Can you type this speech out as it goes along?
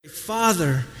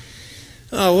Father.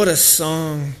 Oh, what a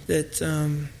song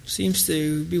that seems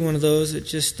to be one of those that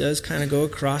just does kind of go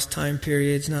across time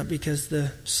periods, not because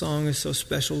the song is so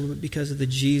special, but because of the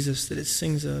Jesus that it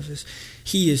sings of.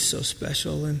 He is so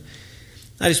special. And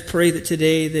I just pray that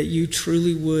today that you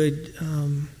truly would,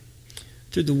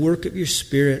 through the work of your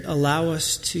Spirit, allow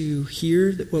us to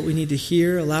hear what we need to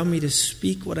hear, allow me to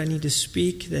speak what I need to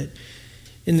speak, that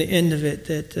in the end of it,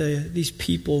 that these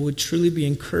people would truly be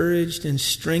encouraged and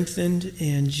strengthened,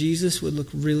 and Jesus would look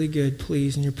really good,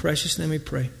 please. In your precious name we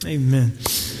pray. Amen.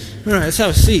 All right, let's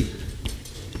have a seat.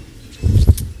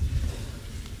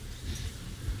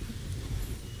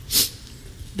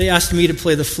 They asked me to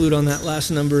play the flute on that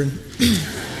last number, and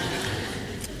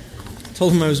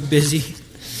told them I was busy.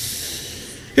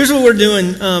 Here's what we're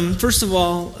doing. First of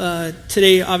all,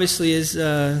 today obviously is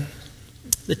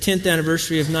the 10th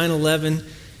anniversary of 9/11.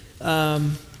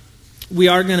 We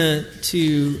are going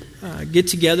to get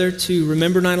together to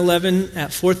remember 9/11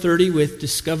 at 4:30 with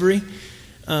Discovery.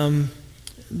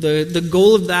 The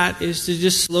goal of that is to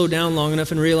just slow down long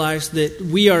enough and realize that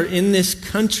we are in this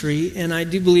country, and I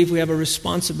do believe we have a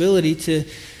responsibility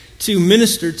to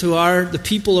minister to the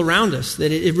people around us,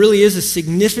 that it really is a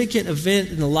significant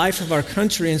event in the life of our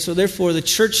country, and so therefore the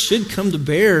church should come to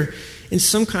bear in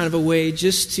some kind of a way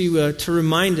just to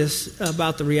remind us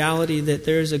about the reality that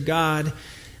there is a God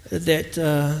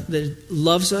that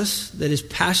loves us, that is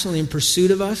passionately in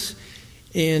pursuit of us,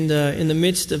 and in the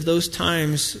midst of those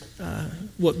times,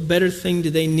 what better thing do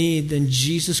they need than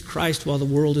Jesus Christ while the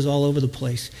world is all over the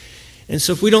place? And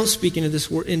so if we don't speak into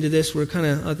this, we're kind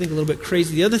of, I think, a little bit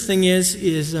crazy. The other thing is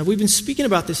we've been speaking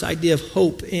about this idea of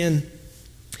hope, and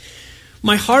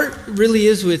my heart really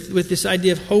is with this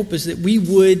idea of hope is that we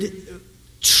would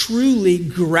truly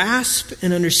grasp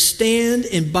and understand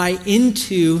and buy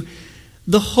into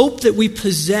the hope that we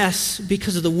possess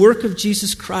because of the work of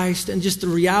Jesus Christ and just the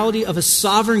reality of a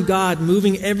sovereign God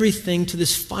moving everything to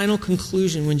this final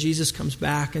conclusion when Jesus comes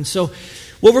back. And so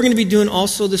what we're going to be doing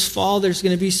also this fall, there's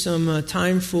going to be some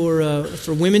time for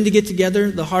women to get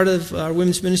together. The heart of our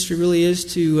women's ministry really is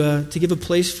to give a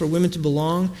place for women to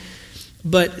belong.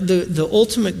 But the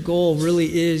ultimate goal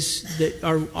really is that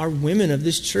our women of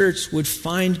this church would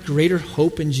find greater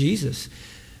hope in Jesus.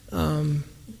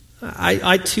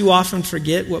 I too often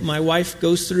forget what my wife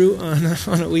goes through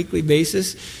on a weekly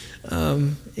basis.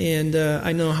 And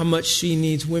I know how much she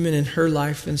needs women in her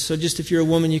life. And so just if you're a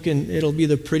woman, it'll be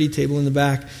the pretty table in the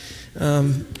back.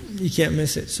 You can't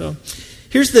miss it. So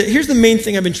here's the main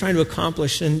thing I've been trying to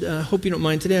accomplish. And I hope you don't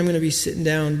mind. Today I'm going to be sitting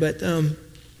down. But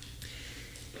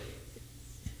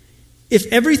if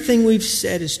everything we've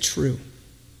said is true,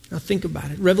 now think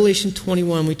about it. Revelation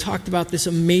 21, we talked about this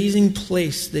amazing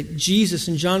place that Jesus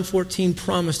in John 14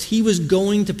 promised He was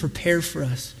going to prepare for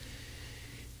us.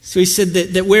 So He said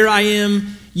that where I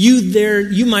am,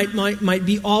 you might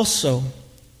be also.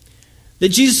 That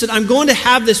Jesus said, I'm going to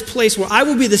have this place where I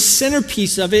will be the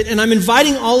centerpiece of it, and I'm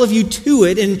inviting all of you to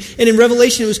it. And in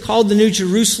Revelation, it was called the New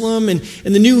Jerusalem and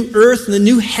the new earth and the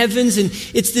new heavens. And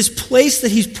it's this place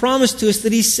that He's promised to us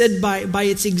that He said by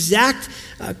its exact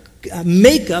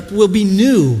makeup will be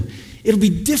new. It'll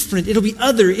be different. It'll be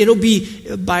other. It'll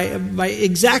be by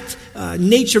exact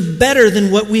nature better than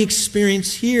what we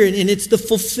experience here. And it's the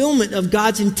fulfillment of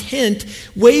God's intent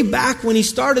way back when He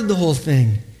started the whole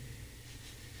thing.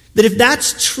 That if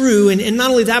that's true, and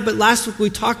not only that, but last week we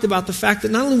talked about the fact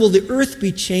that not only will the earth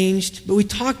be changed, but we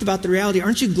talked about the reality,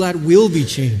 aren't you glad we'll be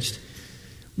changed?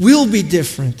 We'll be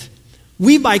different.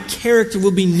 We by character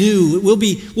will be new. We'll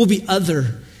be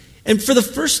other. And for the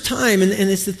first time, and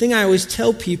it's the thing I always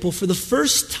tell people, for the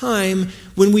first time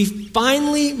when we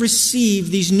finally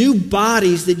receive these new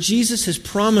bodies that Jesus has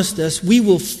promised us, we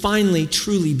will finally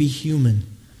truly be human.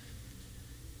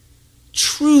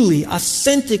 Truly,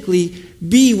 authentically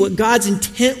be what God's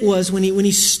intent was when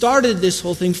He started this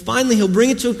whole thing. Finally, He'll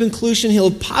bring it to a conclusion. He'll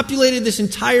have populated this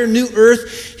entire new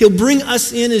earth. He'll bring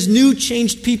us in as new,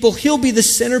 changed people. He'll be the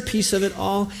centerpiece of it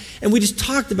all. And we just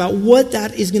talked about what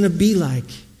that is going to be like.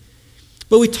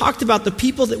 But we talked about the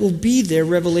people that will be there.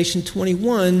 Revelation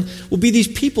 21 will be these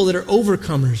people that are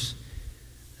overcomers.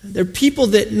 They're people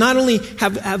that not only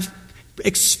have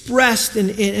expressed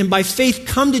and by faith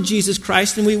come to Jesus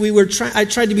Christ, and I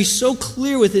tried to be so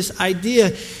clear with this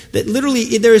idea that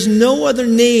literally there is no other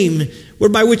name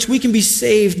whereby which we can be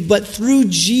saved but through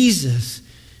Jesus.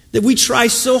 That we try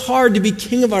so hard to be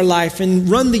king of our life and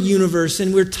run the universe,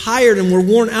 and we're tired and we're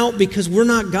worn out because we're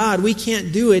not God. We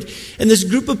can't do it. And this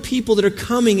group of people that are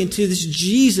coming into this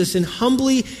Jesus and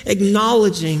humbly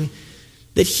acknowledging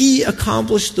that He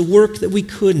accomplished the work that we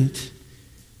couldn't.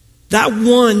 That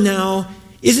one now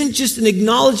isn't just an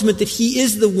acknowledgement that he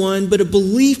is the one, but a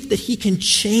belief that he can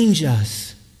change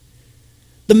us.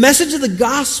 The message of the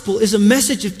gospel is a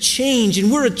message of change,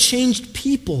 and we're a changed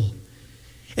people.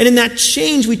 And in that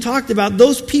change we talked about,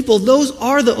 those people, those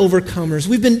are the overcomers.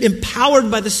 We've been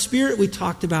empowered by the Spirit we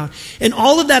talked about. And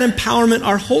all of that empowerment,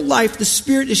 our whole life, the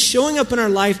Spirit is showing up in our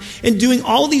life and doing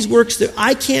all these works that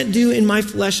I can't do in my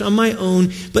flesh on my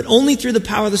own, but only through the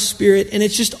power of the Spirit. And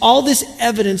it's just all this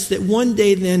evidence that one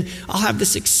day then I'll have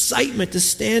this excitement to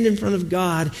stand in front of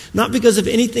God, not because of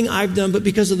anything I've done, but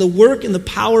because of the work and the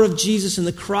power of Jesus and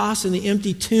the cross and the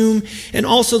empty tomb, and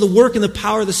also the work and the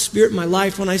power of the Spirit in my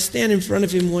life. When I stand in front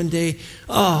of him one day,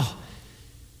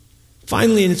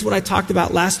 finally, and it's what I talked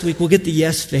about last week, we'll get the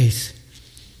yes face.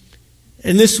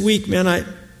 And this week, man,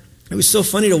 it was so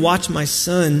funny to watch my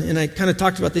son, and I kind of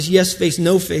talked about this yes face,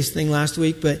 no face thing last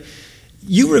week, but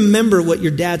you remember what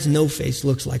your dad's no face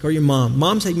looks like, or your mom.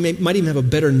 Moms might even have a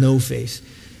better no face.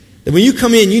 That when you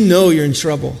come in, you know you're in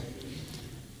trouble.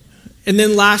 And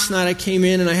then last night I came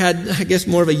in and I had, I guess,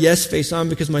 more of a yes face on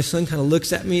because my son kind of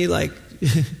looks at me like,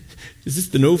 is this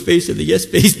the no face or the yes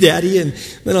face, Daddy? And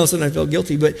then all of a sudden I felt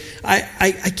guilty. But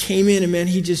I came in and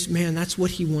man, that's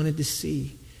what he wanted to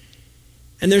see.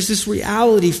 And there's this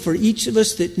reality for each of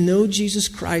us that know Jesus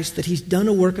Christ, that he's done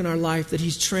a work in our life, that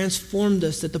he's transformed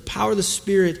us, that the power of the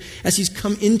Spirit, as he's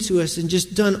come into us and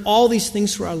just done all these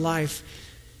things for our life,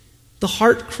 the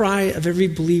heart cry of every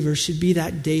believer should be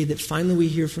that day that finally we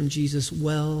hear from Jesus,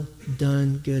 well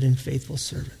done, good and faithful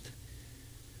servant.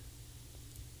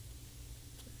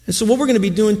 And so what we're going to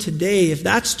be doing today, if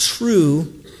that's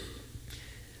true,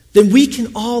 then we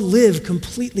can all live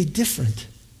completely different.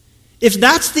 If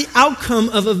that's the outcome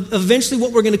of eventually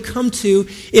what we're going to come to,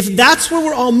 if that's where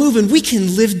we're all moving, we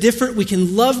can live different, we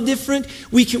can love different,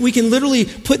 we can literally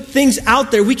put things out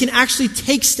there. We can actually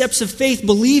take steps of faith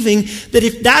believing that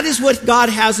if that is what God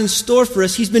has in store for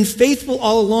us, he's been faithful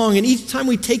all along. And each time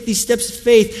we take these steps of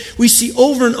faith, we see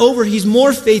over and over he's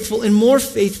more faithful and more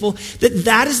faithful,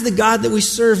 that is the God that we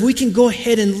serve. We can go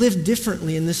ahead and live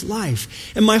differently in this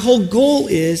life. And my whole goal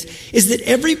is that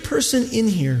every person in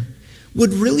here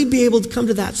would really be able to come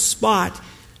to that spot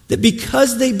that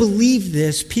because they believe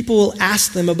this, people will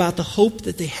ask them about the hope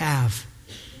that they have.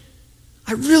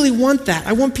 I really want that.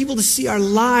 I want people to see our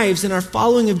lives and our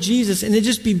following of Jesus and it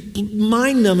just be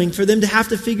mind-numbing for them to have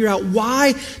to figure out,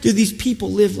 why do these people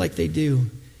live like they do?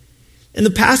 And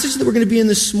the passage that we're going to be in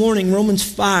this morning, Romans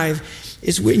 5,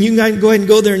 is, and you can go ahead and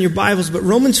go there in your Bibles, but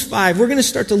Romans 5, we're going to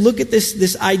start to look at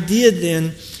this idea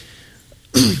then,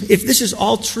 if this is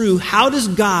all true, how does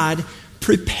God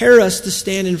prepare us to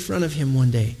stand in front of him one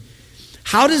day?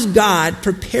 How does God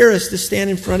prepare us to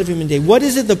stand in front of him one day? What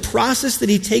is it, the process that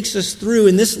he takes us through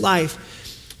in this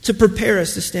life to prepare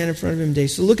us to stand in front of him one day?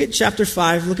 So look at chapter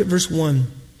 5, look at verse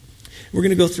 1. We're going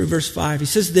to go through verse 5. He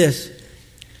says this,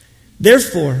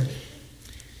 therefore,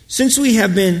 since we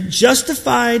have been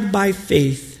justified by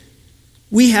faith,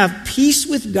 we have peace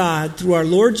with God through our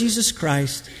Lord Jesus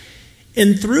Christ,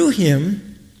 and through him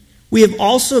we have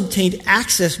also obtained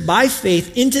access by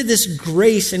faith into this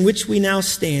grace in which we now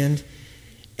stand,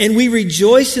 and we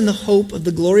rejoice in the hope of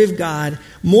the glory of God.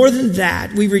 More than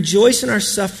that, we rejoice in our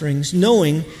sufferings,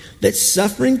 knowing that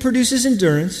suffering produces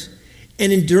endurance,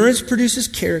 and endurance produces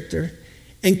character,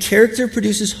 and character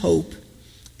produces hope.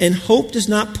 And hope does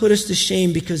not put us to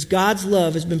shame, because God's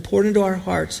love has been poured into our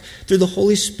hearts through the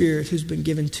Holy Spirit who's been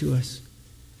given to us.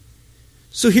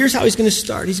 So here's how he's going to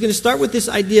start. He's going to start with this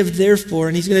idea of therefore,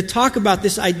 and he's going to talk about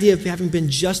this idea of having been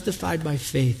justified by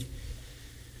faith.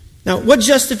 Now, what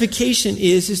justification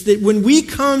is that when we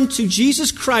come to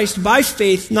Jesus Christ by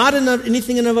faith, not in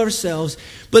anything in of ourselves,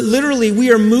 but literally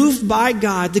we are moved by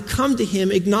God to come to him,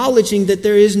 acknowledging that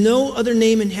there is no other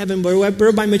name in heaven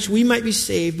whereby which we might be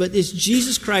saved, but it's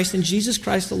Jesus Christ and Jesus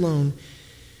Christ alone.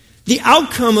 The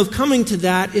outcome of coming to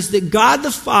that is that God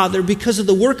the Father, because of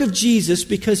the work of Jesus,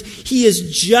 because he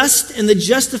is just and the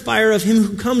justifier of him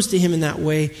who comes to him in that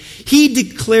way, he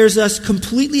declares us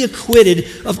completely acquitted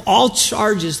of all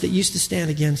charges that used to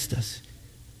stand against us.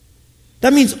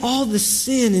 That means all the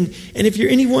sin, and if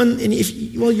you're anyone, and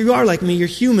you are like me, you're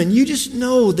human, you just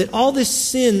know that all this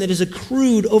sin that is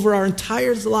accrued over our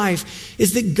entire life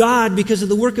is that God, because of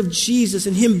the work of Jesus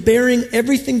and him bearing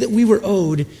everything that we were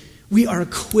owed, we are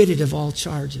acquitted of all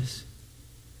charges.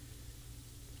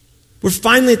 We're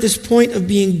finally at this point of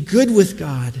being good with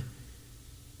God.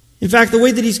 In fact, the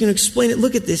way that he's going to explain it,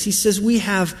 look at this. He says we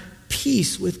have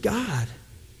peace with God.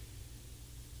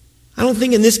 I don't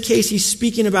think in this case he's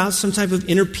speaking about some type of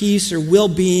inner peace or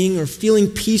well-being or feeling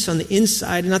peace on the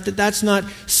inside. Not that that's not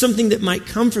something that might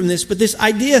come from this, but this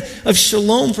idea of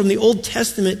shalom from the Old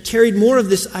Testament carried more of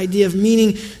this idea of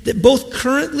meaning that both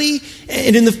currently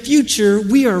and in the future,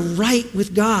 we are right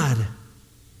with God.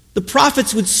 The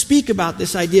prophets would speak about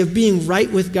this idea of being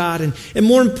right with God. And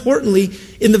more importantly,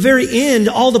 in the very end,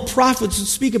 all the prophets would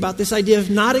speak about this idea of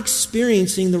not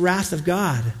experiencing the wrath of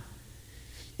God.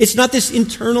 It's not this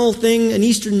internal thing, an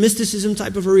Eastern mysticism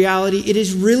type of a reality. It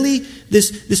is really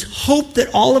this hope that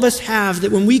all of us have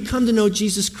that when we come to know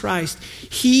Jesus Christ,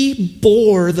 He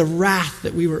bore the wrath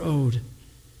that we were owed.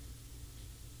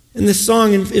 And this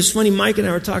song, and it's funny, Mike and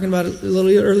I were talking about it a little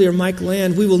earlier, Mike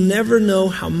Land, we will never know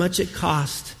how much it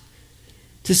cost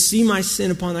to see my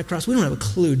sin upon that cross. We don't have a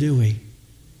clue, do we?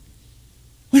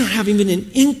 We don't have even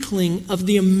an inkling of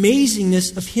the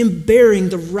amazingness of Him bearing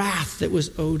the wrath that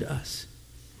was owed us.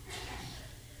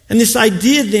 And this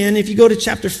idea then, if you go to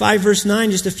chapter 5, verse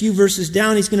 9, just a few verses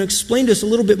down, he's going to explain to us a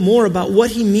little bit more about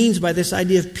what he means by this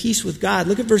idea of peace with God.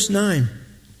 Look at verse 9.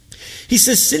 He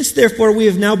says, "Since therefore we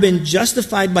have now been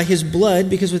justified by His blood,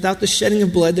 because without the shedding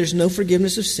of blood there's no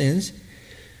forgiveness of sins,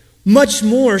 much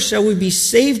more shall we be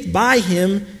saved by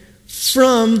Him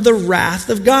from the wrath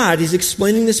of God." He's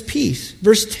explaining this peace.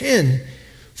 Verse 10,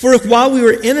 "For if while we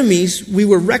were enemies we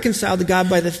were reconciled to God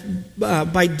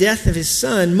by death of His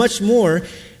Son, much more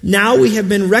now we have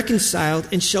been reconciled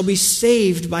and shall be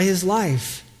saved by His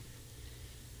life."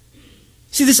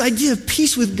 See, this idea of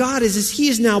peace with God is He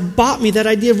has now bought me, that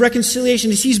idea of reconciliation,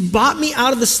 is He's bought me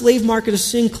out of the slave market of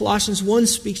sin. Colossians 1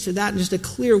 speaks to that in just a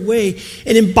clear way.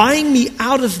 And in buying me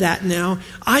out of that now,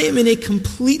 I am in a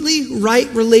completely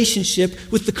right relationship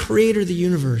with the Creator of the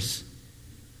universe.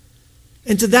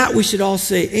 And to that we should all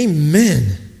say,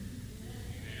 amen.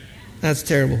 That's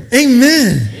terrible.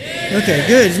 Amen. Okay,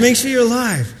 good. Just make sure you're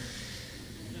alive.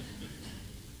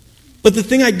 But the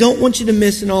thing I don't want you to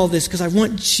miss in all this, because I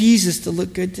want Jesus to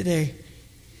look good today.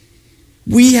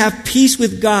 We have peace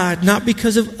with God, not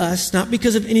because of us, not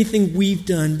because of anything we've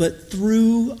done, but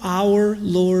through our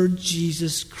Lord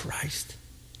Jesus Christ.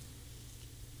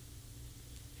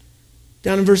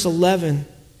 Down in verse 11,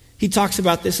 he talks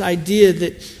about this idea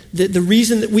that the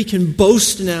reason that we can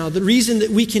boast now, the reason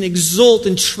that we can exult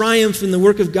and triumph in the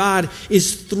work of God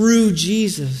is through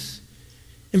Jesus.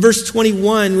 In verse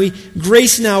 21,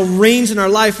 grace now reigns in our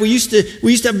life. We used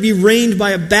to be reigned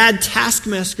by a bad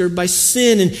taskmaster, by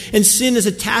sin, and sin as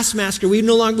a taskmaster. We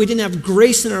didn't have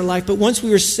grace in our life, but once we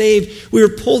were saved, we were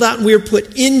pulled out and we were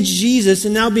put in Jesus,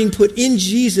 and now being put in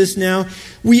Jesus now,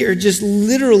 we are just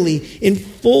literally in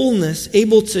fullness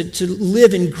able to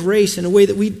live in grace in a way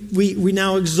that we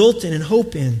now exult in and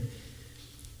hope in.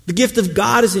 The gift of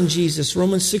God is in Jesus,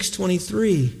 Romans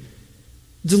 6:23.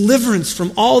 Deliverance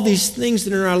from all these things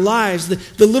that are in our lives,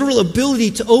 the literal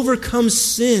ability to overcome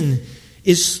sin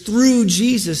is through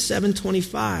Jesus,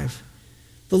 7:25.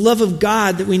 The love of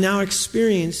God that we now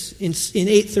experience in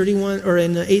 8:31 or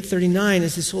in 8:39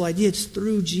 is this whole idea. It's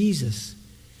through Jesus.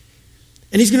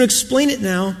 And he's going to explain it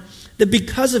now that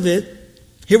because of it,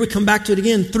 here we come back to it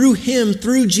again, through Him,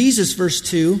 through Jesus, verse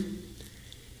 2,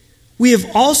 we have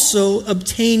also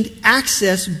obtained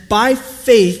access by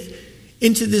faith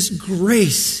into this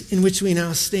grace in which we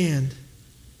now stand.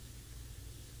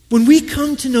 When we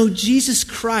come to know Jesus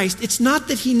Christ, it's not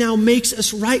that He now makes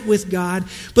us right with God,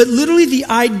 but literally the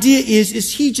idea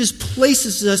is He just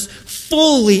places us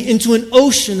fully into an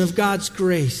ocean of God's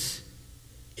grace.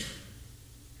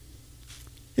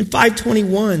 In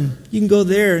 5:21, you can go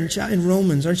there in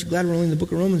Romans. Aren't you glad we're only in the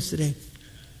book of Romans today?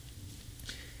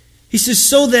 He says,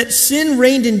 "So that sin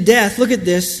reigned in death," look at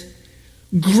this,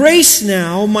 "grace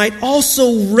now might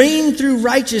also reign through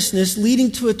righteousness, leading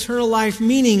to eternal life."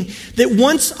 Meaning that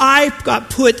once I got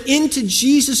put into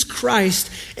Jesus Christ,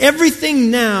 everything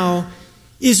now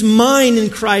is mine in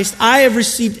Christ. I have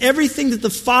received everything that the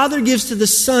Father gives to the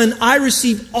Son. I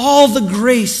receive all the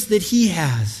grace that He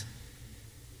has.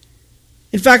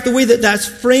 In fact, the way that that's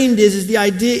framed is the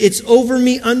idea it's over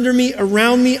me, under me,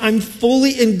 around me. I'm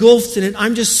fully engulfed in it.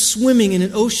 I'm just swimming in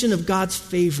an ocean of God's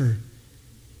favor.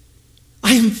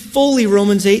 I am fully,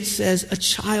 Romans 8 says, a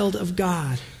child of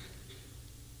God.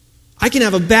 I can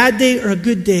have a bad day or a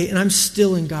good day, and I'm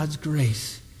still in God's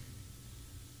grace.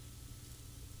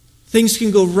 Things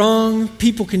can go wrong,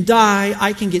 people can die,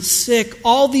 I can get sick,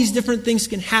 all these different things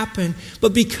can happen,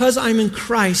 but because I'm in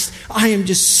Christ, I am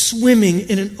just swimming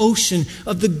in an ocean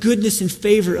of the goodness and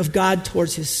favor of God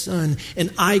towards His Son,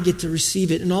 and I get to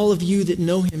receive it, and all of you that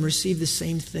know Him receive the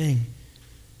same thing.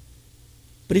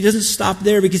 But he doesn't stop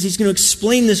there, because he's going to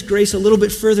explain this grace a little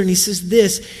bit further. And he says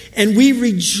this, and we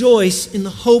rejoice in the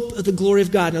hope of the glory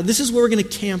of God. Now, this is where we're going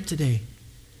to camp today.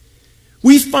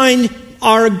 We find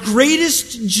our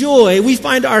greatest joy, we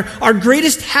find our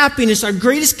greatest happiness, our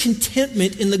greatest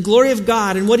contentment in the glory of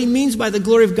God. And what he means by the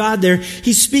glory of God there,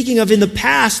 he's speaking of in the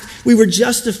past, we were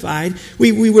justified.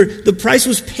 The price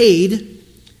was paid.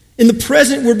 In the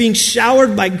present, we're being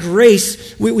showered by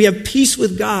grace. We have peace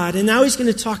with God. And now he's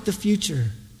going to talk the future.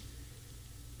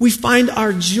 We find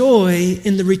our joy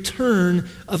in the return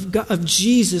of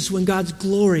Jesus when God's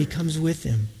glory comes with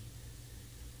him.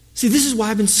 See, this is why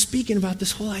I've been speaking about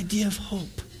this whole idea of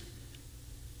hope.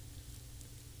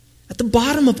 At the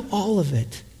bottom of all of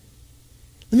it,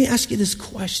 let me ask you this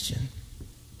question.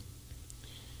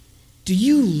 Do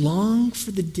you long for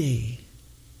the day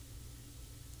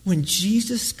when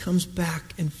Jesus comes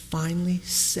back and finally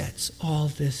sets all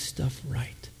this stuff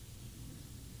right?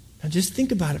 Now just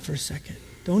think about it for a second.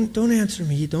 Don't answer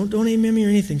me. Don't amen me or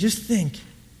anything. Just think.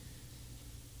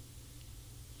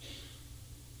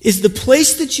 Is the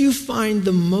place that you find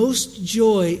the most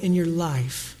joy in your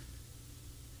life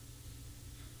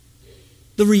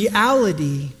the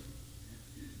reality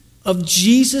of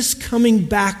Jesus coming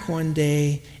back one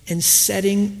day and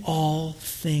setting all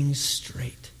things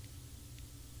straight?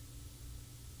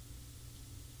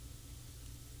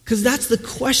 Because that's the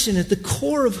question at the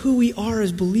core of who we are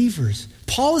as believers.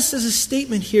 Paul says a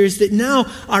statement here is that now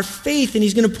our faith, and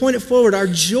he's going to point it forward, our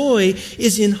joy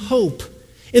is in hope.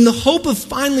 In the hope of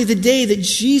finally the day that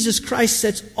Jesus Christ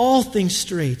sets all things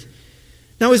straight.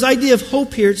 Now his idea of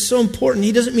hope here, it's so important.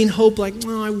 He doesn't mean hope like,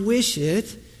 oh, I wish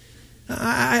it.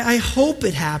 I hope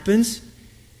it happens.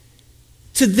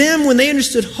 To them, when they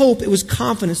understood hope, it was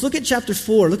confidence. Look at chapter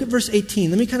 4. Look at verse 18.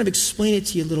 Let me kind of explain it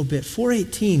to you a little bit.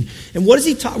 4:18. And what does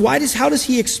he talk? How does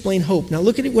he explain hope? Now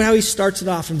look at how he starts it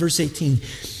off in verse 18.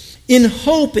 In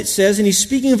hope, it says, and he's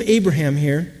speaking of Abraham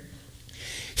here,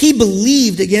 he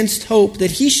believed against hope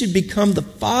that he should become the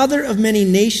father of many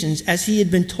nations, as he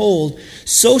had been told,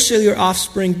 so shall your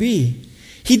offspring be.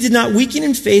 He did not weaken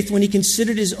in faith when he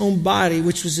considered his own body,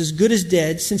 which was as good as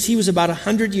dead, since he was about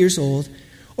 100 years old,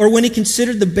 or when he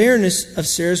considered the barrenness of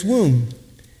Sarah's womb.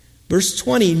 Verse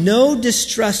 20, no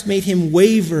distrust made him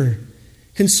waver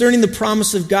concerning the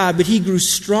promise of God, but he grew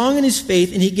strong in his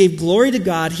faith and he gave glory to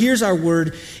God. Here's our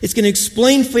word. It's going to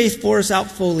explain faith for us out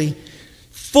fully.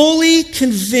 Fully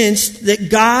convinced that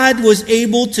God was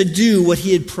able to do what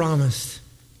he had promised.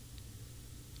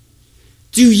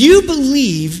 Do you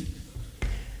believe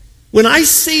when I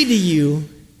say to you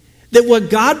that what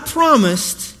God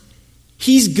promised,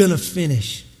 he's going to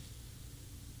finish?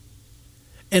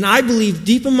 And I believe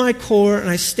deep in my core, and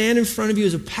I stand in front of you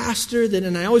as a pastor,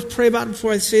 and I always pray about it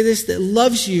before I say this, that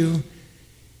loves you,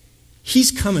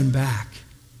 he's coming back.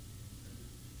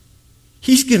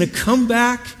 He's going to come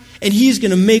back. And he's going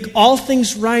to make all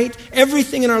things right.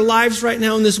 Everything in our lives right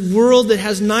now in this world that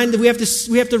has we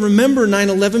have to remember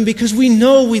 9/11, because we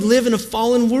know we live in a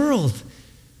fallen world.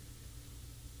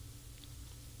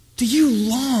 Do you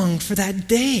long for that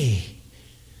day?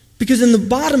 Because in the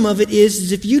bottom of it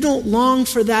is if you don't long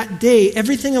for that day,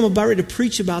 everything I'm about ready to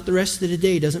preach about the rest of the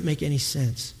day doesn't make any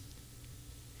sense.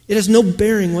 It has no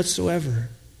bearing whatsoever.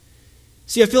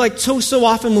 See, I feel like so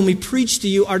often when we preach to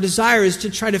you, our desire is to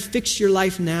try to fix your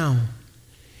life now.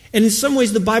 And in some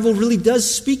ways, the Bible really does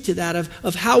speak to that,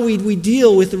 of how we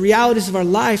deal with the realities of our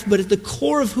life. But at the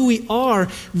core of who we are,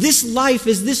 this life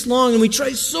is this long, and we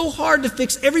try so hard to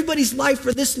fix everybody's life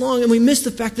for this long, and we miss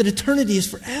the fact that eternity is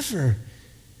forever.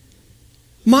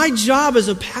 My job as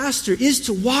a pastor is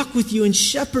to walk with you and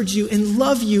shepherd you and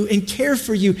love you and care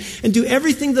for you and do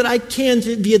everything that I can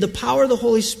to, via the power of the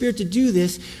Holy Spirit, to do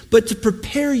this, but to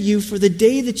prepare you for the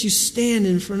day that you stand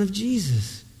in front of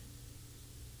Jesus.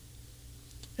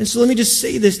 And so let me just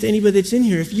say this to anybody that's in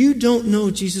here. If you don't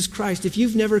know Jesus Christ, if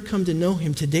you've never come to know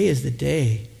him, today is the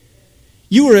day.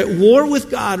 You are at war with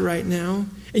God right now,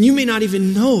 and you may not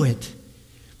even know it.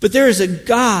 But there is a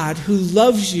God who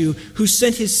loves you, who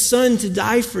sent his son to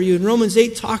die for you. And Romans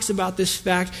 8 talks about this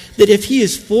fact that if he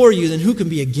is for you, then who can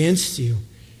be against you?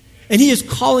 And he is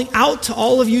calling out to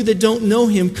all of you that don't know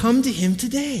him, come to him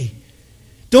today.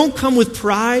 Don't come with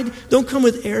pride. Don't come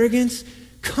with arrogance.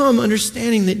 Come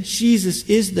understanding that Jesus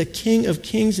is the King of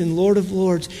kings and Lord of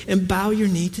lords, and bow your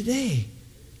knee today.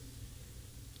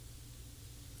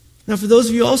 Now, for those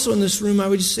of you also in this room, I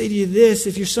would just say to you this.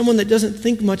 If you're someone that doesn't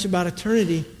think much about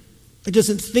eternity, that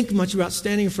doesn't think much about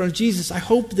standing in front of Jesus, I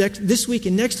hope that this week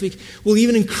and next week will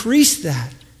even increase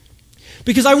that.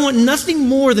 Because I want nothing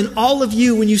more than all of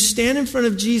you, when you stand in front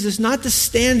of Jesus, not to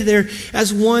stand there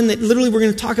as one that literally, we're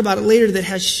going to talk about it later, that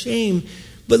has shame,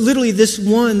 but literally this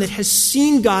one that has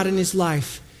seen God in his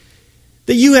life.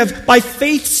 That you have, by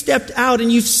faith, stepped out and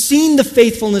you've seen the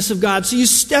faithfulness of God. So you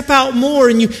step out more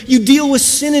and you deal with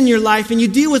sin in your life and you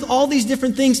deal with all these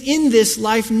different things in this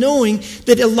life, knowing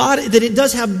that that it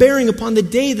does have bearing upon the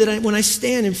day when I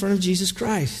stand in front of Jesus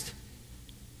Christ.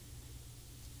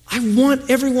 I want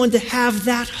everyone to have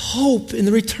that hope in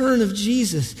the return of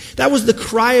Jesus. That was the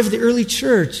cry of the early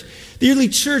church. The early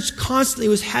church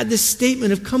constantly had this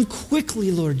statement of, "Come quickly,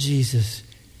 Lord Jesus."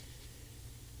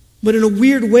 But in a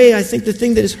weird way, I think the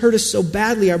thing that has hurt us so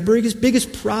badly, our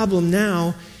biggest problem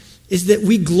now, is that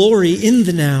we glory in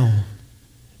the now.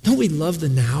 Don't we love the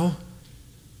now?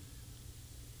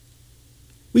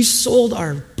 We've sold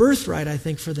our birthright, I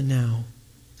think, for the now.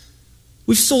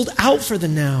 We've sold out for the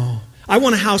now. I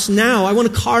want a house now. I want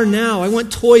a car now. I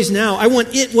want toys now. I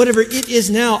want it, whatever it is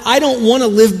now. I don't want to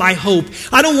live by hope.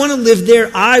 I don't want to live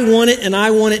there. I want it, and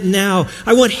I want it now.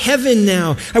 I want heaven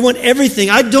now. I want everything.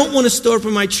 I don't want to store up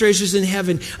my treasures in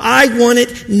heaven. I want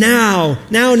it now.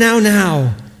 Now, now,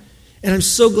 now. And I'm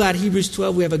so glad Hebrews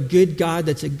 12, we have a good God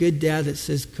that's a good dad that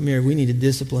says, "Come here, we need to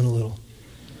discipline a little."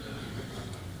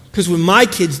 Because when my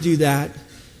kids do that,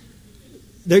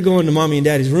 they're going to mommy and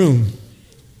daddy's room.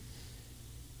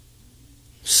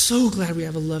 So glad we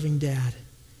have a loving dad.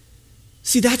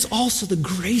 See, that's also the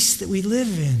grace that we live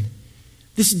in.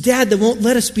 This dad that won't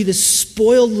let us be this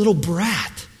spoiled little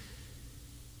brat.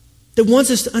 That wants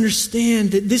us to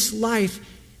understand that this life,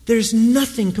 there's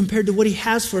nothing compared to what he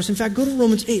has for us. In fact, go to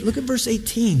Romans 8. Look at verse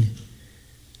 18.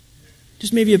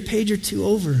 Just maybe a page or two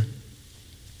over.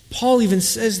 Paul even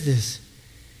says this.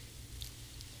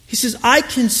 He says, "I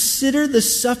consider the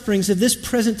sufferings of this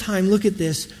present time," look at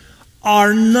this,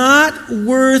 "are not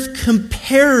worth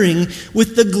comparing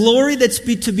with the glory that's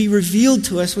to be revealed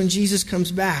to us when Jesus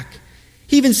comes back."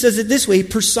 He even says it this way. He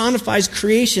personifies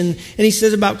creation, and he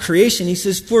says about creation, he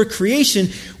says, "For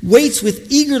creation waits with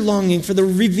eager longing for the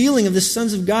revealing of the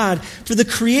sons of God. For the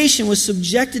creation was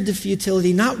subjected to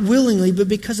futility, not willingly, but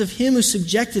because of him who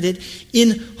subjected it,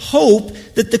 in hope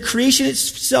that the creation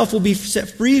itself will be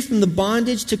set free from the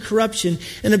bondage to corruption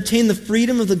and obtain the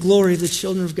freedom of the glory of the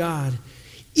children of God."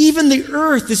 Even the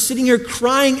earth is sitting here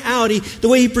crying out, the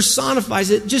way he personifies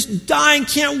it, just dying,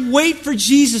 can't wait for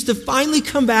Jesus to finally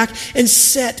come back and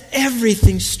set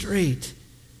everything straight.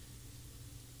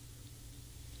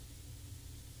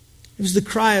 It was the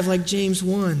cry of like James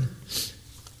 1.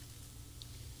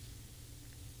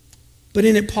 But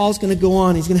in it, Paul's going to go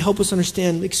on. He's going to help us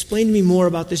understand. Explain to me more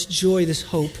about this joy, this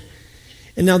hope.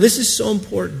 And now this is so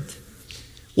important.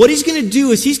 What he's going to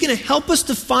do is he's going to help us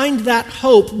to find that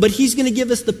hope, but he's going to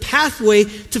give us the pathway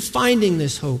to finding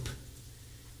this hope.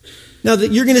 Now,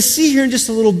 that you're going to see here in just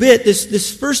a little bit, this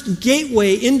first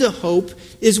gateway into hope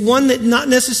is one that not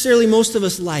necessarily most of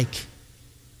us like.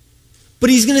 But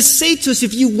he's going to say to us,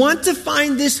 if you want to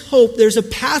find this hope, there's a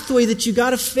pathway that you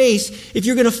got to face if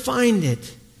you're going to find it.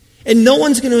 And no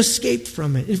one's going to escape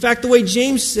from it. In fact, the way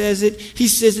James says it, he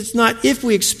says it's not if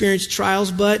we experience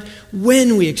trials, but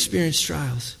when we experience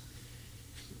trials.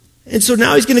 And so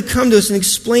now he's going to come to us and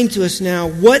explain to us now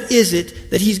what is it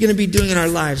that he's going to be doing in our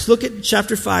lives. Look at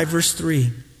chapter 5, verse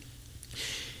 3.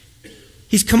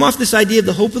 He's come off this idea of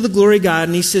the hope of the glory of God,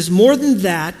 and he says, more than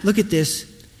that, look at this,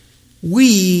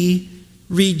 we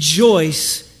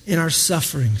rejoice in our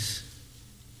sufferings.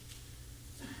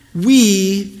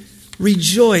 We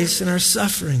rejoice in our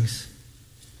sufferings.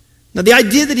 Now, the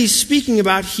idea that he's speaking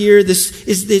about here, this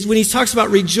is when he talks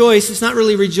about rejoice, it's not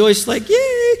really rejoice like,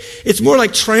 yay! It's more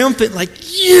like triumphant, like,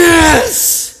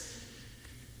 yes!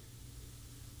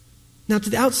 Now, to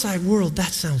the outside world,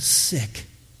 that sounds sick.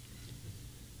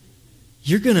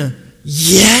 You're going to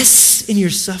yes in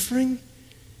your suffering?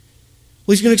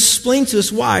 Well, he's going to explain to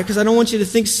us why, because I don't want you to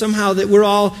think somehow that we're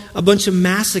all a bunch of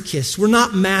masochists. We're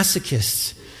not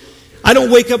masochists. I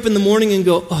don't wake up in the morning and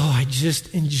go, oh, I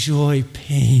just enjoy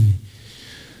pain.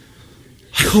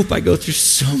 I hope I go through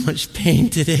so much pain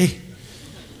today.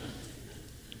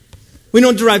 We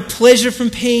don't derive pleasure from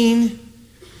pain.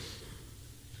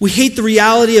 We hate the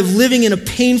reality of living in a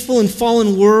painful and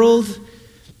fallen world.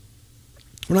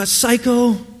 We're not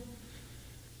psycho.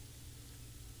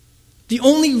 The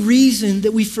only reason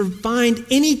that we find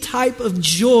any type of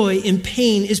joy in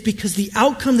pain is because the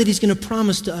outcome that he's going to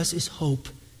promise to us is hope.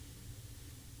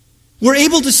 We're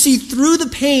able to see through the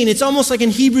pain. It's almost like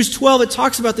in Hebrews 12, it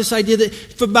talks about this idea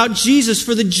that about Jesus,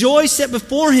 for the joy set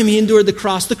before him, he endured the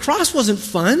cross. The cross wasn't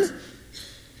fun,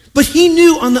 but he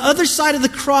knew on the other side of the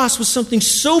cross was something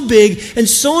so big and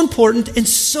so important and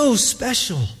so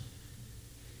special.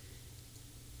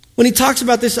 When he talks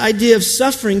about this idea of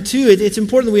suffering too, it's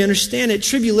important that we understand it.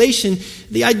 Tribulation,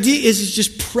 the idea is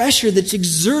just pressure that's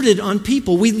exerted on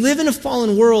people. We live in a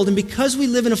fallen world, and because we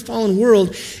live in a fallen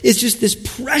world, it's just this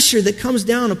pressure that comes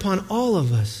down upon all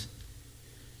of us.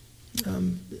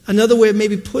 Another way of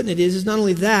maybe putting it is not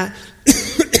only that,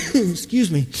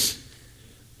 excuse me,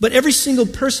 but every single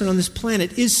person on this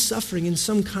planet is suffering in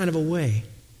some kind of a way.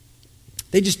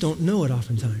 They just don't know it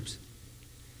oftentimes.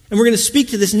 And we're going to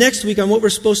speak to this next week on what we're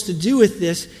supposed to do with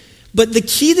this. But the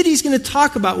key that he's going to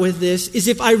talk about with this is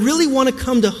if I really want to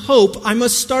come to hope, I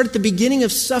must start at the beginning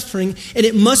of suffering, and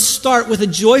it must start with a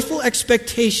joyful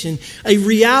expectation, a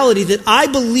reality that I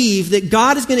believe that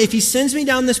God is going to, if he sends me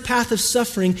down this path of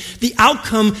suffering, the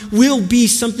outcome will be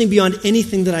something beyond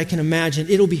anything that I can imagine.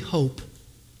 It'll be hope.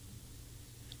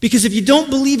 Because if you don't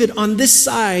believe it on this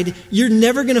side, you're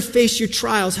never going to face your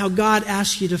trials how God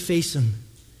asks you to face them.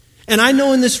 And I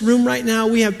know in this room right now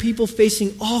we have people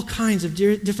facing all kinds of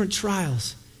different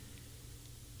trials.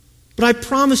 But I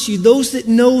promise you, those that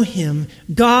know him,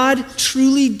 God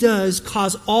truly does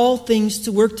cause all things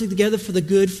to work together for the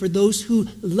good for those who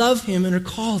love him and are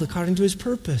called according to his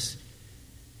purpose.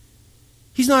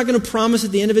 He's not going to promise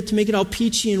at the end of it to make it all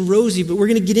peachy and rosy, but we're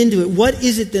going to get into it. What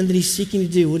is it then that he's seeking to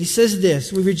do? Well, he says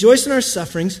this: we rejoice in our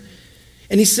sufferings.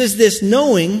 And he says this,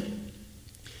 knowing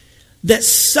that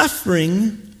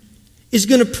suffering is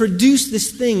going to produce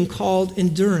this thing called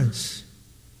endurance.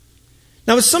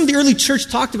 Now, as some of the early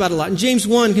church talked about a lot, in James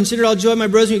 1, consider all joy, my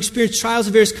brothers, when you experience trials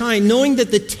of various kinds, knowing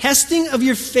that the testing of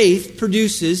your faith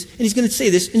produces, and he's going to say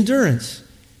this, endurance.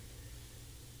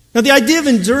 Now, the idea of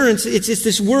endurance, it's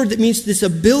this word that means this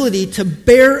ability to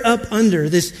bear up under.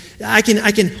 This, I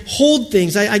can hold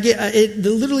things.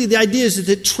 Literally, the idea is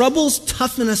that troubles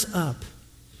toughen us up.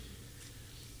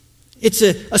 It's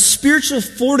a spiritual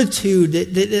fortitude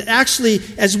that actually,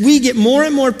 as we get more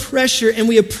and more pressure and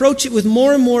we approach it with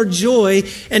more and more joy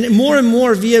and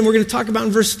more via, and we're going to talk about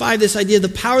in verse 5, this idea of the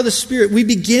power of the Spirit, we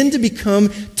begin to become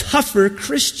tougher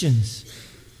Christians.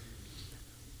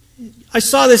 I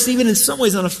saw this even in some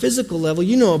ways on a physical level.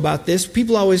 You know about this.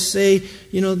 People always say,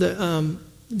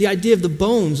 the idea of the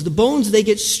bones. The bones, they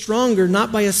get stronger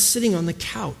not by us sitting on the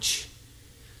couch.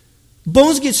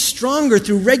 Bones get stronger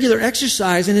through regular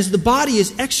exercise, and as the body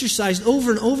is exercised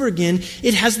over and over again,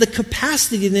 it has the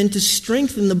capacity then to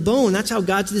strengthen the bone. That's how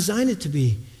God's designed it to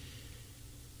be.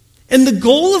 And the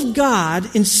goal of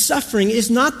God in suffering is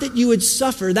not that you would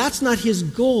suffer. That's not his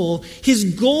goal.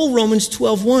 His goal, Romans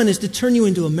 12:1, is to turn you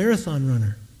into a marathon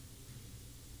runner.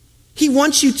 He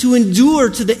wants you to endure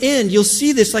to the end. You'll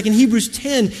see this like in Hebrews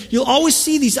 10. You'll always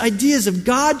see these ideas of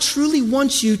God truly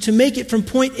wants you to make it from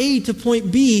point A to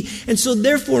point B. And so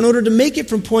therefore, in order to make it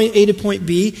from point A to point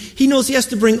B, he knows he has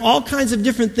to bring all kinds of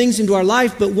different things into our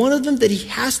life. But one of them that he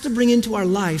has to bring into our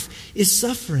life is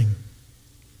suffering.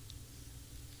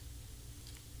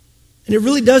 And it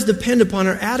really does depend upon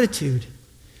our attitude.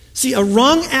 See, a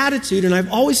wrong attitude, and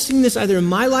I've always seen this either in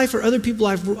my life or other people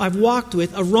I've walked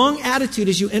with, a wrong attitude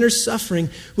as you enter suffering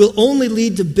will only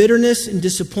lead to bitterness and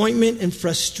disappointment and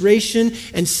frustration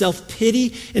and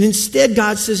self-pity. And instead,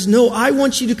 God says, no, I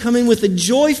want you to come in with a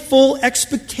joyful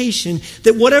expectation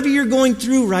that whatever you're going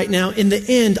through right now, in the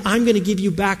end, I'm going to give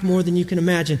you back more than you can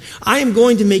imagine. I am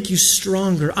going to make you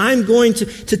stronger. I'm going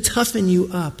to toughen you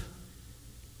up.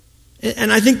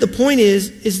 And I think the point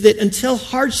is that until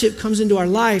hardship comes into our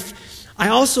life, I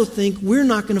also think we're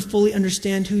not going to fully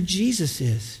understand who Jesus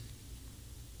is.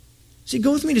 See,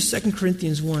 go with me to 2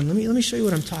 Corinthians 1. Let me show you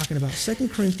what I'm talking about. 2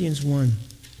 Corinthians 1.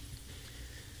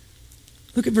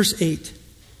 Look at verse 8.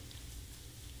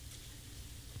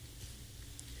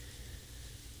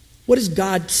 What is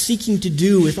God seeking to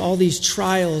do with all these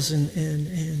trials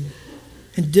and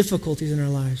difficulties in our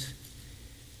lives?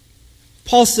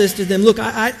 Paul says to them, look,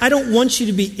 I don't want you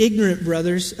to be ignorant,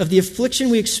 brothers, of the affliction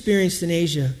we experienced in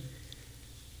Asia.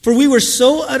 For we were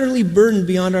so utterly burdened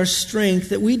beyond our strength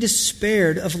that we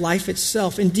despaired of life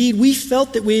itself. Indeed, we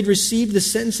felt that we had received the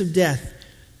sentence of death.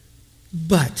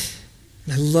 But,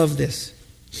 and I love this,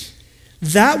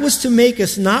 that was to make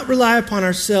us not rely upon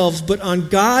ourselves, but on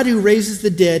God who raises the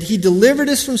dead. He delivered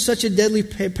us from such a deadly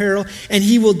peril, and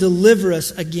he will deliver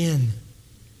us again.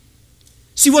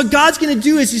 See, what God's going to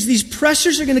do is these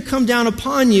pressures are going to come down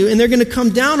upon you, and they're going to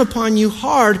come down upon you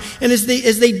hard. And as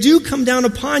they do come down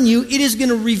upon you, it is going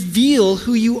to reveal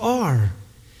who you are.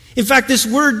 In fact, this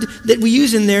word that we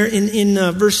use in there in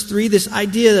verse 3, this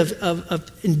idea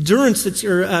of endurance,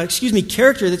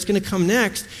 character that's going to come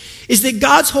next, is that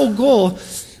God's whole goal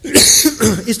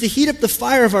is to heat up the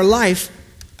fire of our life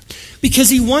because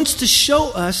he wants to show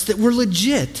us that we're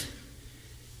legit.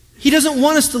 He doesn't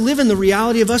want us to live in the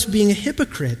reality of us being a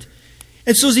hypocrite.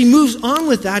 And so as he moves on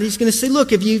with that, he's going to say,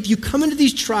 look, if you come into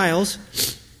these trials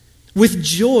with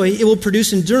joy, it will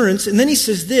produce endurance. And then he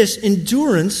says this,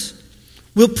 endurance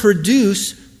will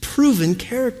produce proven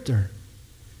character.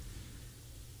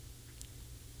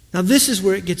 Now this is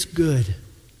where it gets good.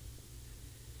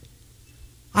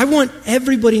 I want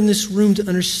everybody in this room to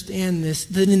understand this,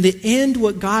 that in the end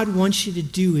what God wants you to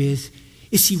do is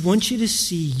he wants you to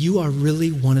see you are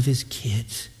really one of his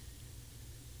kids.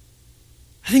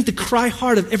 I think the cry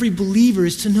heart of every believer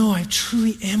is to know I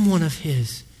truly am one of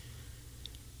his.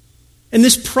 And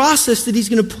this process that he's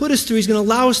going to put us through, he's going to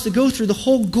allow us to go through, the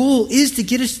whole goal is to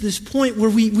get us to this point where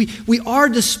we are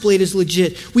displayed as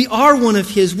legit. We are one of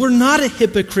his. We're not a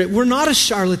hypocrite. We're not a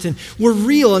charlatan. We're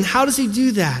real. And how does he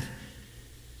do that?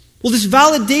 Well, this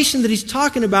validation that he's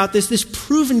talking about, this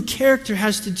proven character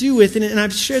has to do with, and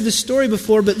I've shared this story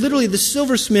before, but literally the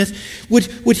silversmith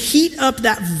would heat up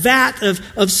that vat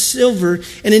of silver,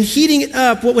 and in heating it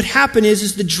up, what would happen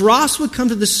is the dross would come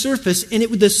to the surface, and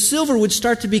the silver would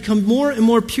start to become more and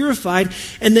more purified,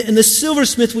 and the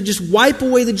silversmith would just wipe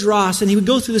away the dross, and he would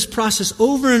go through this process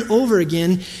over and over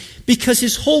again, because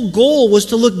his whole goal was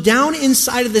to look down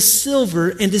inside of the silver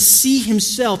and to see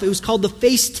himself. It was called the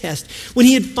face test. When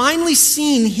he had finally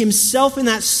seen himself in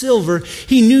that silver,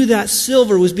 he knew that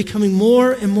silver was becoming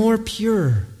more and more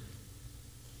pure.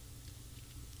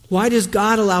 Why does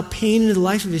God allow pain into the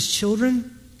life of his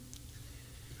children?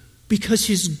 Because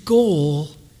his goal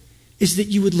is that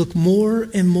you would look more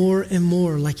and more and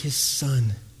more like his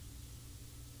son.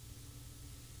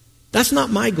 That's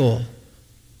not my goal.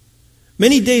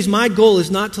 Many days, my goal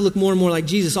is not to look more and more like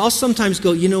Jesus. I'll sometimes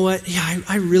go, you know what? Yeah,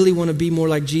 I really want to be more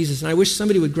like Jesus. And I wish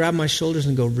somebody would grab my shoulders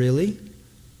and go, really?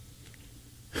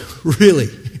 Really?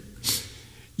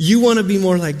 You want to be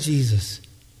more like Jesus?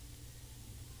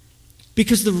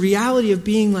 Because the reality of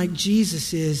being like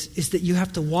Jesus is that you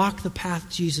have to walk the path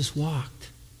Jesus walked.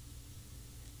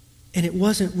 And it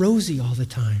wasn't rosy all the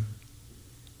time.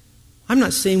 I'm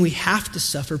not saying we have to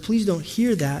suffer. Please don't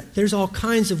hear that. There's all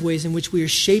kinds of ways in which we are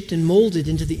shaped and molded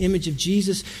into the image of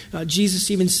Jesus.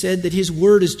 Jesus even said that his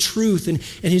word is truth, and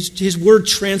his word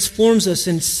transforms us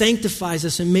and sanctifies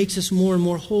us and makes us more and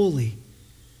more holy.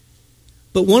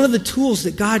 But one of the tools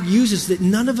that God uses that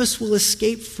none of us will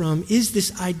escape from is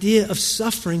this idea of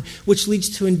suffering, which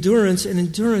leads to endurance, and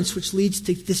endurance which leads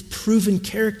to this proven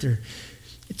character.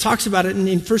 It talks about it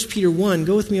in 1 Peter 1.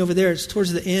 Go with me over there. It's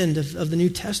towards the end of the New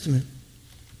Testament.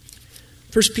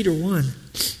 1 Peter 1,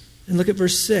 and look at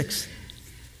verse 6.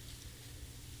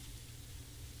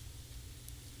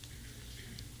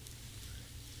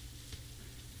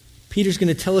 Peter's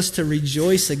going to tell us to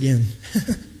rejoice again.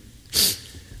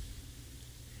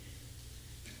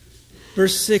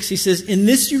 Verse 6, he says, "In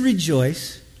this you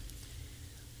rejoice,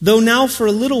 though now for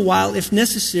a little while, if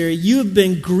necessary, you have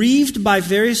been grieved by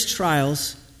various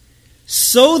trials,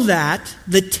 so that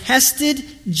the tested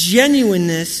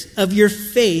genuineness of your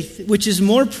faith, which is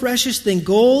more precious than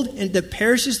gold and that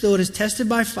perishes though it is tested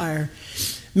by fire,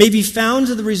 may be found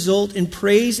to the result in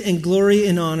praise and glory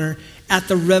and honor at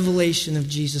the revelation of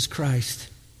Jesus Christ."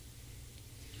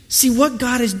 See, what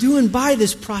God is doing by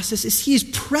this process is he is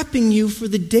prepping you for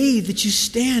the day that you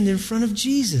stand in front of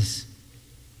Jesus.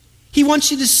 He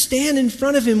wants you to stand in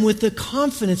front of him with the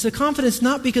confidence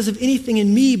not because of anything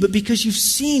in me, but because you've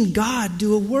seen God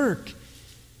do a work.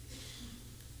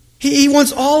 He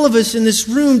wants all of us in this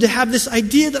room to have this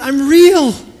idea that I'm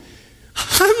real.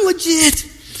 I'm legit.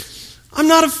 I'm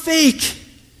not a fake.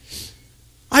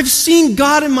 I've seen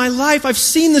God in my life. I've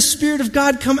seen the Spirit of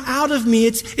God come out of me.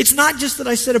 It's not just that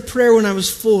I said a prayer when I was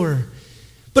 4.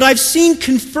 But I've seen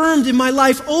confirmed in my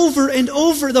life over and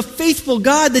over the faithful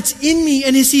God that's in me,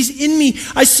 and as he's in me,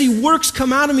 I see works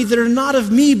come out of me that are not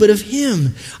of me, but of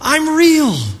him. I'm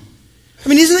real. I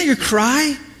mean, isn't that your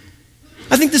cry?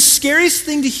 I think the scariest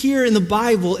thing to hear in the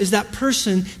Bible is that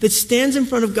person that stands in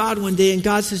front of God one day and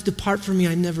God says, "Depart from me,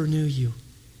 I never knew you."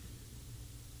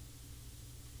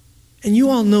 And you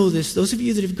all know this, those of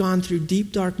you that have gone through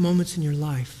deep, dark moments in your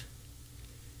life.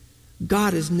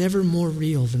 God is never more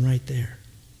real than right there.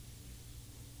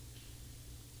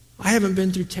 I haven't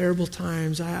been through terrible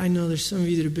times. I know there's some of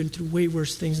you that have been through way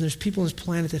worse things, and there's people on this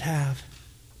planet that have.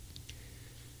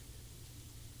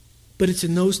 But it's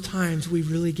in those times we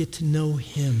really get to know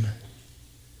him.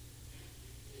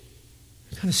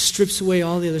 It kind of strips away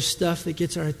all the other stuff that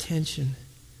gets our attention.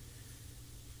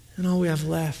 And all we have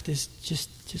left is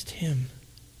just him.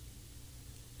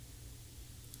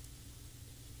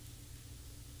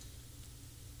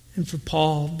 And for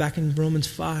Paul, back in Romans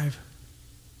 5,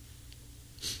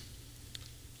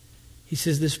 he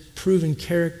says this proven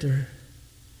character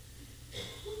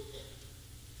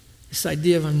This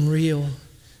idea of I'm real,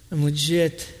 I'm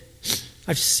legit,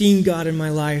 I've seen God in my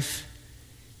life.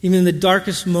 Even in the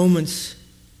darkest moments,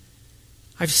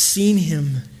 I've seen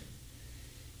Him.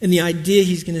 And the idea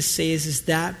he's going to say is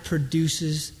that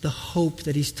produces the hope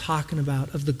that he's talking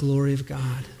about of the glory of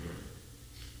God.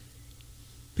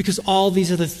 Because all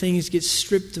these other things get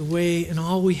stripped away, and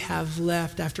all we have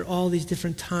left after all these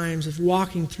different times of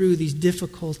walking through these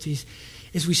difficulties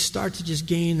is we start to just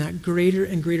gain that greater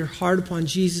and greater heart upon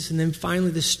Jesus. And then finally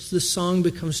the song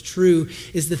becomes true,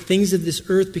 is the things of this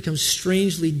earth become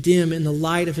strangely dim in the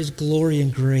light of His glory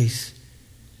and grace.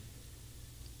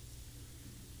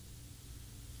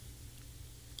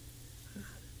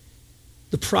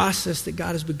 The process that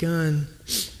God has begun,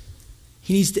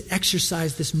 He needs to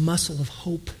exercise this muscle of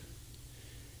hope.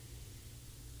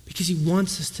 Because He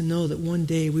wants us to know that one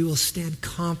day we will stand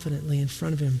confidently in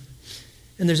front of Him.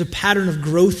 And there's a pattern of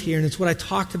growth here, and it's what I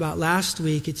talked about last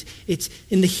week. It's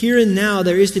in the here and now,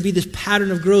 there is to be this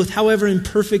pattern of growth, however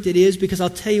imperfect it is, because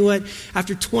I'll tell you what,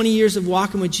 after 20 years of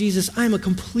walking with Jesus, I'm a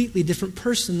completely different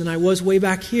person than I was way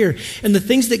back here. And the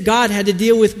things that God had to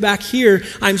deal with back here,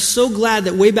 I'm so glad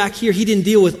that way back here, He didn't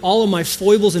deal with all of my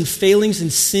foibles and failings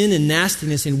and sin and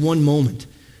nastiness in one moment.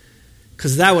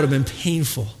 Because that would have been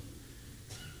painful.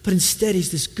 But instead,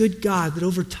 He's this good God that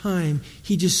over time,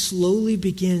 He just slowly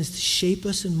begins to shape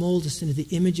us and mold us into the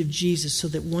image of Jesus so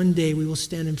that one day we will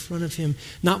stand in front of Him,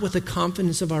 not with the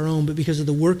confidence of our own, but because of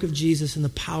the work of Jesus and the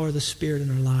power of the Spirit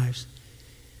in our lives.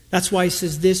 That's why He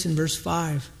says this in verse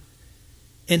 5,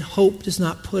 and hope does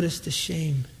not put us to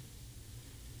shame.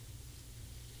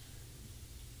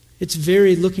 It's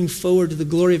very looking forward to the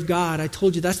glory of God. I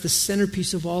told you that's the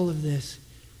centerpiece of all of this.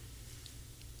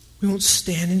 We won't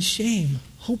stand in shame.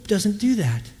 Hope doesn't do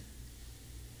that.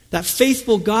 That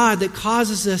faithful God that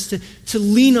causes us to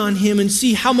lean on Him and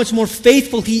see how much more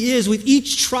faithful He is with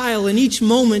each trial and each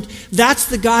moment, that's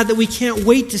the God that we can't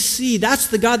wait to see. That's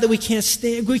the God that we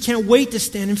can't wait to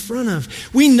stand in front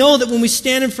of. We know that when we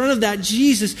stand in front of that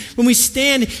Jesus, when we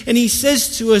stand and He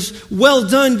says to us, well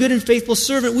done, good and faithful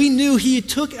servant, we knew He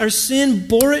took our sin,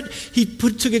 bore it, He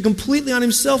took it completely on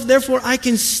Himself. Therefore, I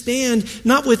can stand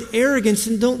not with arrogance,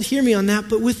 and don't hear me on that,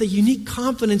 but with a unique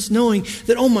confidence knowing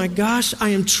that, oh my gosh, I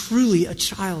am truly a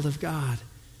child of God.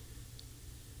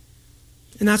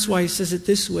 And that's why He says it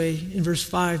this way in verse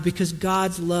 5, because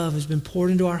God's love has been poured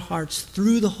into our hearts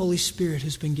through the Holy Spirit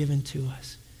who's been given to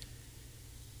us.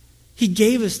 He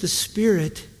gave us the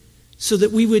Spirit so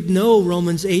that we would know,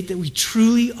 Romans 8, that we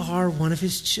truly are one of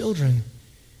His children.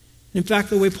 In fact,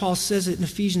 the way Paul says it in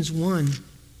Ephesians 1,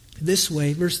 this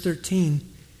way, verse 13,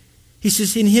 he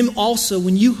says, in Him also,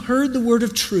 when you heard the word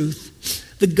of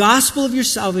truth, the gospel of your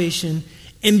salvation,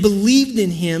 and believed in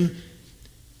Him,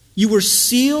 you were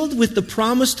sealed with the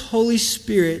promised Holy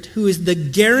Spirit, who is the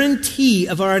guarantee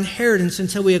of our inheritance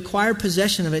until we acquire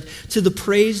possession of it, to the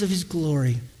praise of His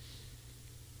glory.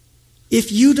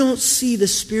 If you don't see the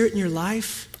Spirit in your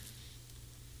life,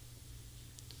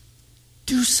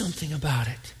 do something about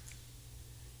it.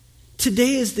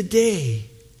 Today is the day.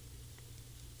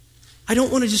 I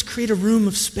don't want to just create a room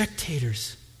of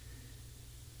spectators.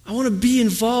 I want to be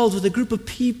involved with a group of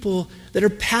people that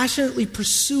are passionately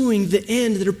pursuing the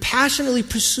end, that are passionately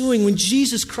pursuing when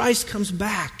Jesus Christ comes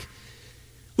back.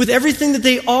 With everything that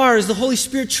they are, as the Holy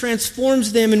Spirit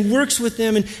transforms them and works with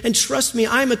them. And trust me,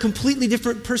 I'm a completely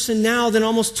different person now than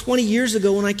almost 20 years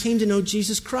ago when I came to know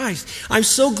Jesus Christ. I'm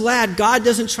so glad God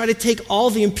doesn't try to take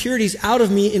all the impurities out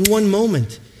of me in one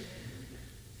moment.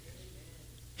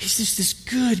 He's just this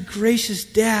good, gracious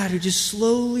dad who just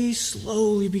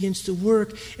slowly begins to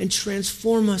work and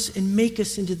transform us and make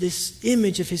us into this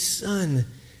image of His Son.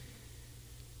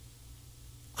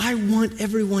 I want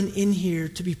everyone in here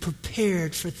to be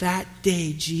prepared for that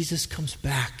day Jesus comes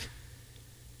back.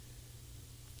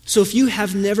 So if you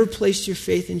have never placed your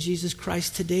faith in Jesus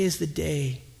Christ, today is the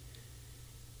day.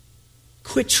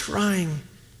 Quit trying.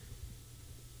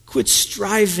 Quit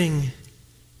striving.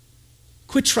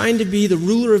 Quit trying to be the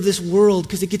ruler of this world,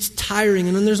 because it gets tiring,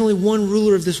 and then there's only one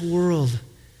ruler of this world.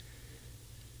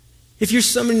 If you're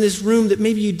someone in this room that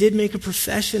maybe you did make a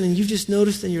profession and you've just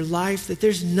noticed in your life that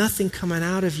there's nothing coming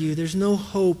out of you, there's no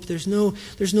hope, there's no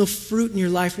fruit in your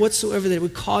life whatsoever that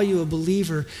would call you a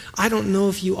believer, I don't know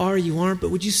if you are or you aren't,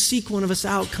 but would you seek one of us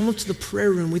out? Come up to the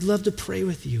prayer room. We'd love to pray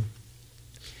with you.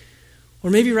 Or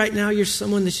maybe right now you're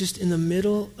someone that's just in the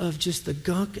middle of just the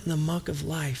gunk and the muck of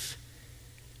life.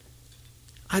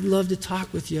 I'd love to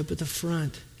talk with you up at the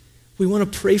front. We want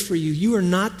to pray for you. You are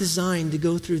not designed to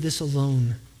go through this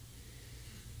alone.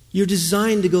 You're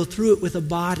designed to go through it with a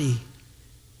body.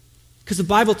 Because the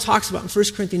Bible talks about in 1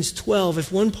 Corinthians 12,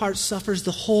 if one part suffers,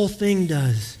 the whole thing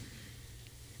does.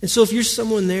 And so if you're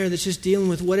someone there that's just dealing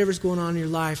with whatever's going on in your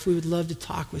life, we would love to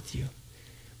talk with you.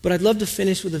 But I'd love to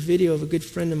finish with a video of a good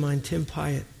friend of mine, Tim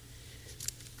Pyatt.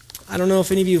 I don't know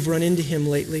if any of you have run into him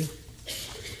lately,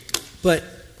 but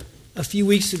a few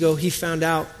weeks ago he found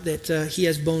out that he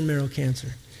has bone marrow cancer.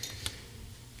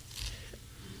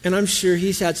 And I'm sure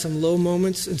he's had some low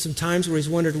moments and some times where he's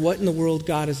wondered what in the world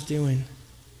God is doing.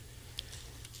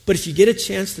 But if you get a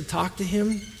chance to talk to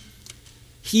him,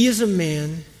 he is a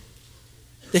man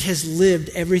that has lived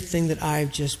everything that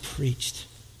I've just preached.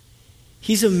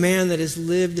 He's a man that has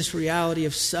lived this reality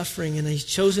of suffering, and he's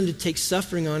chosen to take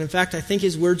suffering on. In fact, I think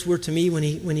his words were to me when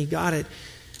he got it,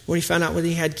 when he found out when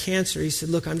he had cancer, he said,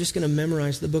 look, I'm just going to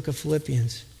memorize the book of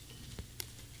Philippians.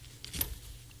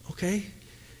 Okay?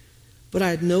 But I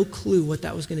had no clue what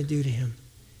that was going to do to him.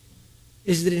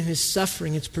 Is that in his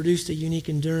suffering, it's produced a unique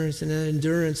endurance, and that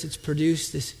endurance, it's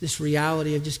produced this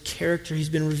reality of just character. He's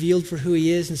been revealed for who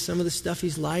he is, and some of the stuff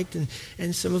he's liked,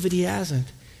 and some of it he hasn't.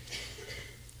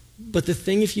 But the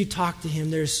thing, if you talk to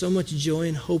him, there's so much joy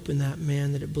and hope in that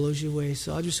man that it blows you away.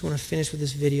 So I just want to finish with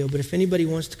this video. But if anybody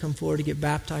wants to come forward to get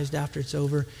baptized after it's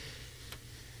over,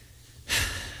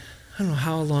 I don't know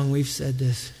how long we've said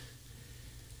this.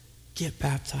 Get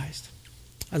baptized.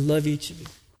 I love each of you.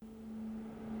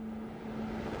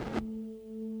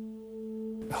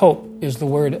 Hope is the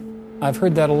word. I've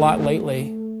heard that a lot lately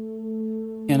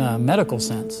in a medical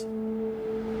sense.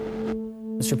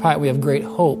 Mr. Pyatt, we have great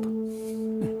hope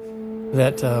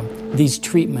that these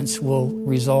treatments will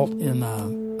result in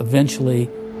eventually,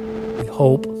 we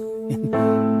hope.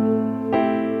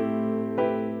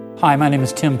 Hi, my name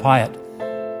is Tim Pyatt.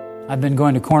 I've been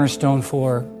going to Cornerstone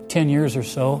for 10 years or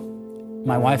so.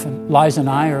 My wife Liza and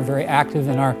I are very active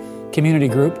in our community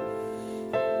group,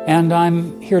 and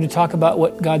I'm here to talk about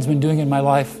what God's been doing in my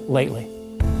life lately.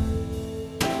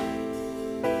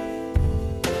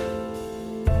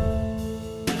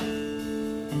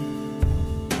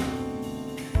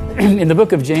 In the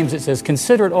book of James it says,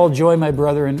 "Consider it all joy, my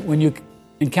brethren, when you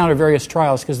encounter various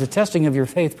trials, because the testing of your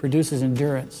faith produces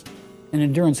endurance, and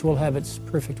endurance will have its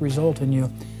perfect result in you."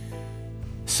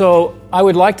 So I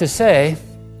would like to say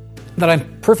that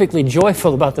I'm perfectly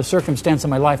joyful about the circumstance of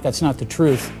my life. That's not the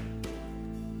truth.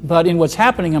 But in what's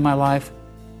happening in my life,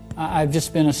 I've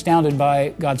just been astounded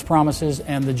by God's promises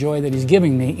and the joy that He's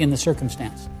giving me in the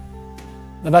circumstance.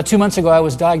 About 2 months ago, I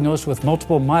was diagnosed with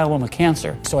multiple myeloma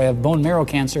cancer. So I have bone marrow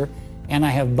cancer, and I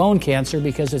have bone cancer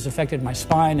because it's affected my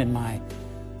spine and my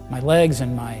legs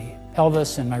and my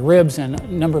pelvis and my ribs and a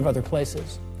number of other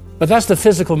places. But that's the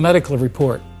physical medical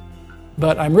report.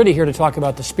 But I'm really here to talk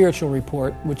about the spiritual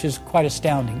report, which is quite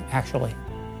astounding, actually.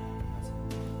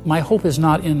 My hope is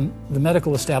not in the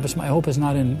medical establishment. My hope is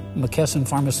not in McKesson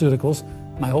Pharmaceuticals.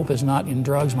 My hope is not in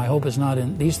drugs. My hope is not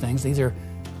in these things. These are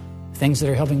things that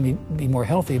are helping me be more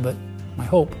healthy, but my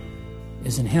hope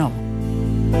is in Him.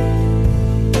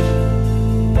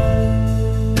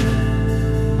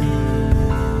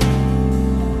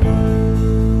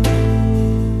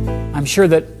 I'm sure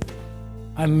that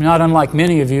I'm not unlike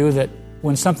many of you, that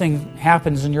when something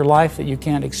happens in your life that you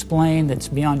can't explain, that's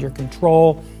beyond your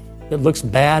control, that looks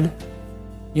bad,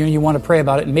 you want to pray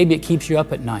about it, and maybe it keeps you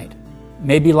up at night.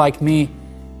 Maybe like me,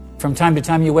 from time to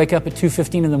time you wake up at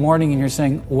 2:15 in the morning and you're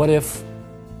saying, what if?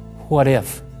 What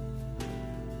if?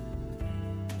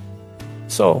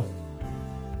 So,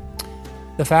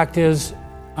 the fact is,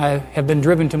 I have been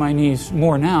driven to my knees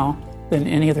more now than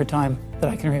any other time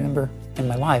that I can remember in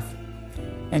my life.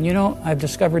 And I've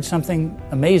discovered something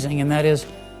amazing, and that is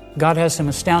God has some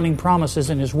astounding promises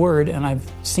in His Word, and I've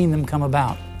seen them come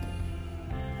about.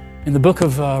 In the book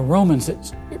of Romans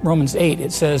 8,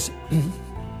 it says,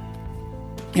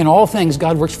 "In all things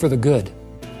God works for the good,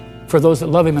 for those that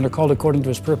love Him and are called according to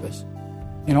His purpose."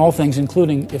 In all things,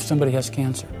 including if somebody has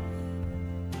cancer.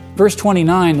 Verse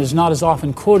 29 is not as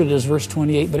often quoted as verse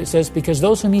 28, but it says, "Because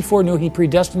those whom He foreknew, He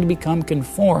predestined to become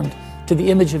conformed to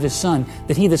the image of His Son,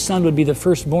 that He, the Son, would be the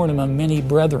firstborn among many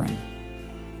brethren."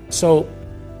 So,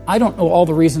 I don't know all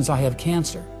the reasons I have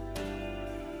cancer.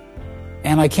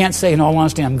 And I can't say in all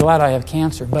honesty, I'm glad I have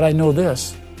cancer, but I know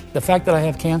this. The fact that I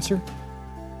have cancer,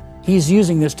 He's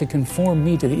using this to conform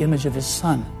me to the image of His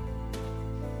Son.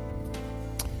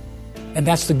 And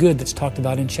that's the good that's talked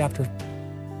about in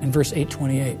verse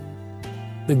 8:28.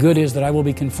 The good is that I will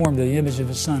be conformed to the image of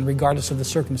His Son, regardless of the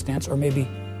circumstance, or maybe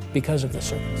because of the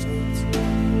circumstance.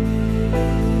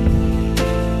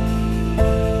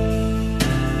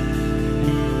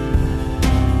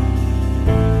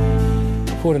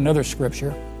 I'll quote another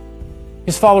scripture.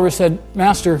 His followers said,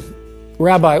 "Master,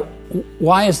 Rabbi,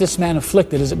 why is this man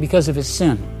afflicted? Is it because of his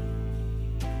sin?"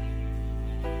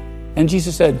 And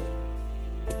Jesus said,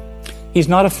 He's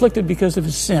not afflicted because of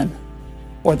his sin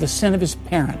or the sin of his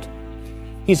parent.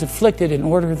 He's afflicted in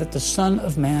order that the Son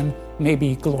of Man may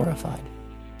be glorified.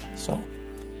 So,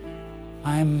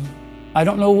 I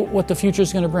don't know what the future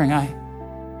is going to bring.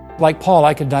 Like Paul,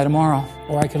 I could die tomorrow,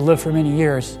 or I could live for many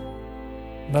years.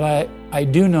 But I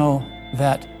do know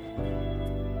that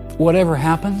whatever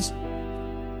happens,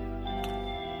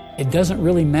 it doesn't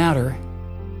really matter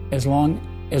as long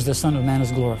as the Son of Man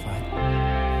is glorified.